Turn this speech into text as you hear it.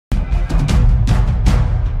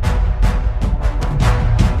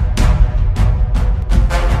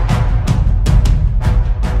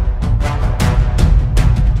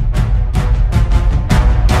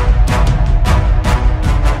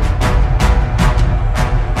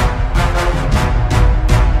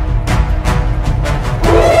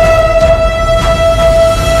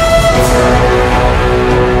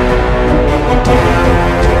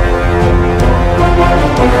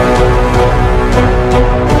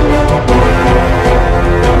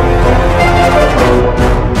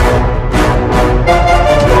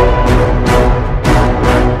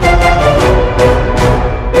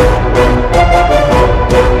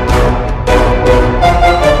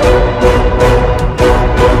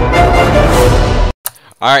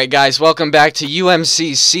Alright guys, welcome back to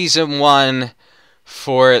UMC Season 1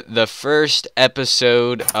 for the first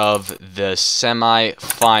episode of the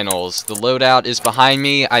semi-finals. The loadout is behind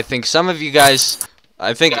me. I think you guys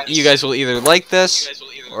will either like this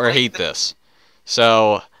or hate this.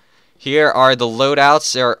 So, here are the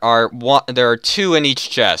loadouts. There are two in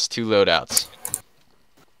each chest, two loadouts.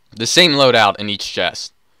 The same loadout in each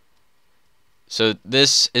chest. So,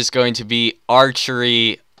 this is going to be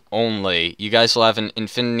archery only. You guys will have an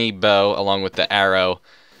infinity bow along with the arrow.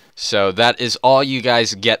 So that is all you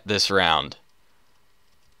guys get this round.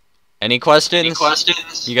 Any questions?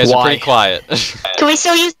 You guys are pretty quiet. Can we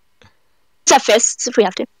still use our fists if we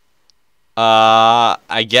have to?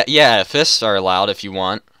 Yeah, fists are allowed if you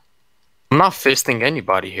want. I'm not fisting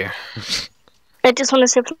anybody here. I just want to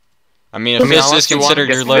say. I mean, a fist is considered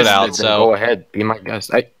your loadout, so go ahead, be my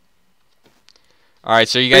guest. Alright,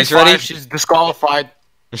 so you guys ready? She's disqualified.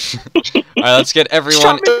 Alright, let's get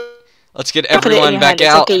everyone back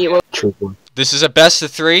out. This is a best of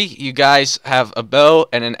 3. You guys have a bow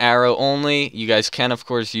and an arrow only. You guys can, of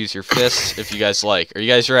course, use your fists if you guys like. Are you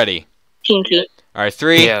guys ready? Kinky. Alright,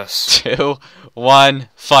 3, 2, 1,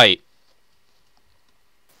 fight.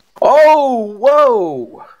 Oh,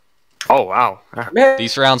 whoa! Oh, wow. Man,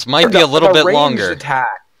 these rounds might be a little bit longer. Attack.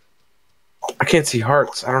 I can't see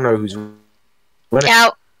hearts. I don't know who's winning.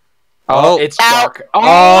 Out. Oh, it's dark.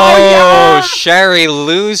 Oh, yeah! SHERI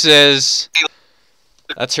loses.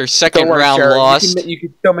 That's her second round SHERI. lost. You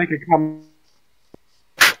can still make a comeback.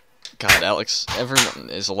 God, Alex, everyone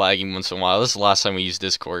is lagging once in a while. This is the last time we used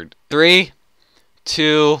Discord. 3,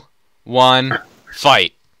 2, 1,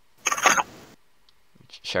 fight.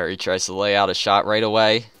 SHERI tries to lay out a shot right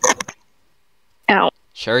away. Ow.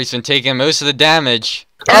 SHERI's been taking most of the damage.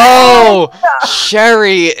 Oh!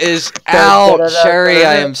 SHERI is out. SHERI,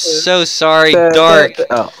 I am so sorry. Dark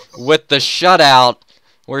with the shutout.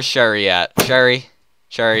 Where's SHERI at? SHERI.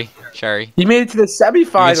 You made it to the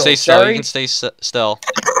semifinals. You can stay still. You can stay still.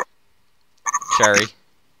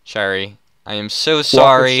 SHERI. I am so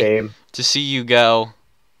sorry to see you go.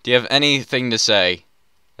 Do you have anything to say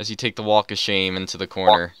as you take the walk of shame into the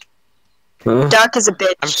corner? Dark as a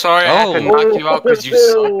bitch. I'm sorry I had to knock you out because you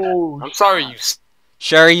suck. I'm sorry you suck.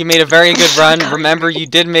 SHERI, you made a very good run. Remember, you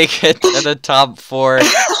did make it to the top 4.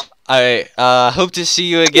 I hope to see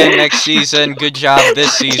you again next season. Good job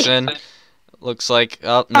this season. Looks like,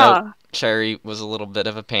 oh, no, SHERI was a little bit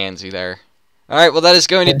of a pansy there. Alright, well, that is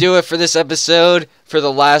going to do it for this episode. For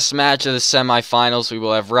the last match of the semifinals, we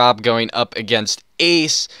will have Rob going up against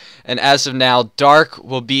Ace. And as of now, Dark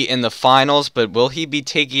will be in the finals, but will he be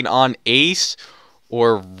taking on Ace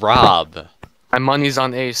or Rob? My money's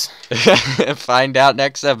on Ace. Find out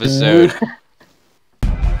next episode.